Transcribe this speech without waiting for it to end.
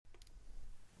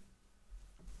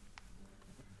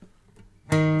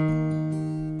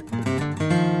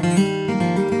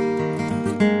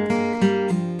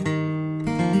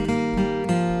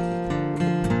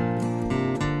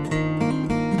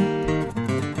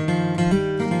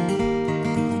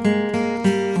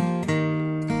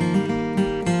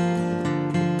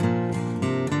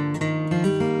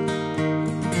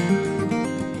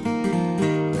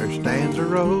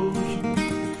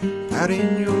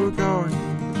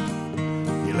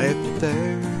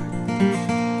there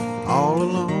all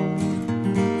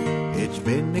alone. It's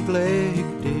been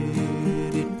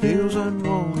neglected, it feels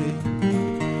unwanted,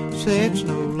 since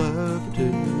no love to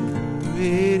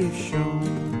it is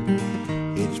shown.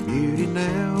 Its beauty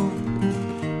now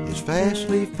is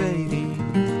fastly fading.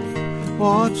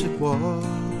 Once it was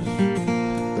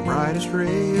the brightest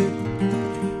red.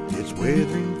 It's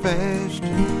withering fast,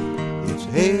 its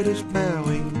head is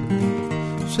bowing,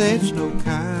 since no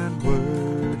kind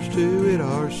words to it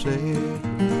are said.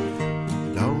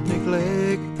 Don't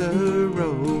neglect the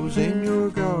rose in your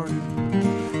garden,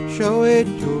 show it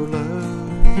your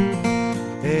love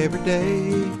every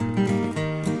day,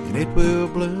 and it will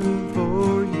bloom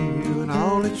for you in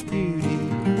all its beauty,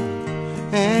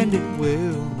 and it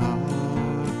will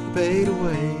not fade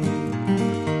away.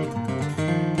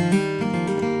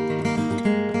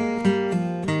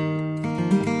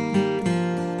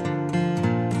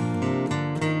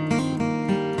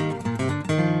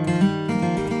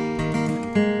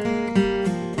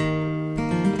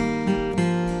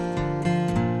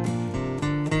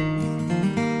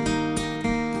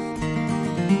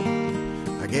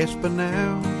 I guess by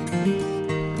now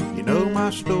you know my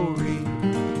story.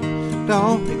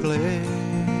 Don't neglect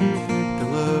the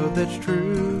love that's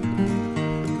true,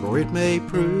 for it may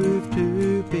prove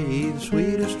to be the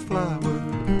sweetest flower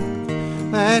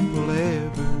that will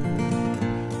ever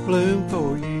bloom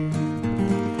for you.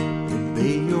 Could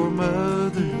be your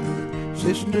mother,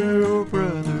 sister or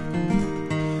brother,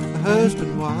 a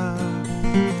husband, wife,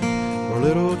 or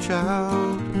little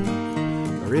child,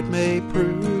 or it may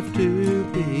prove to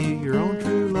be your own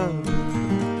true lover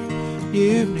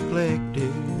you've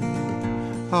neglected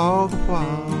all the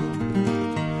while.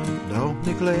 Don't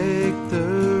neglect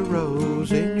the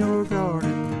rose in your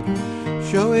garden,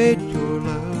 show it your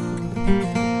love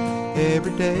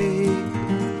every day.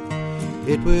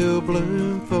 It will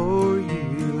bloom for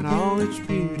you in all its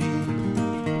beauty,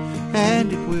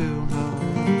 and it will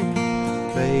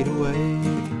not fade away,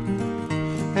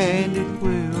 and it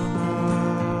will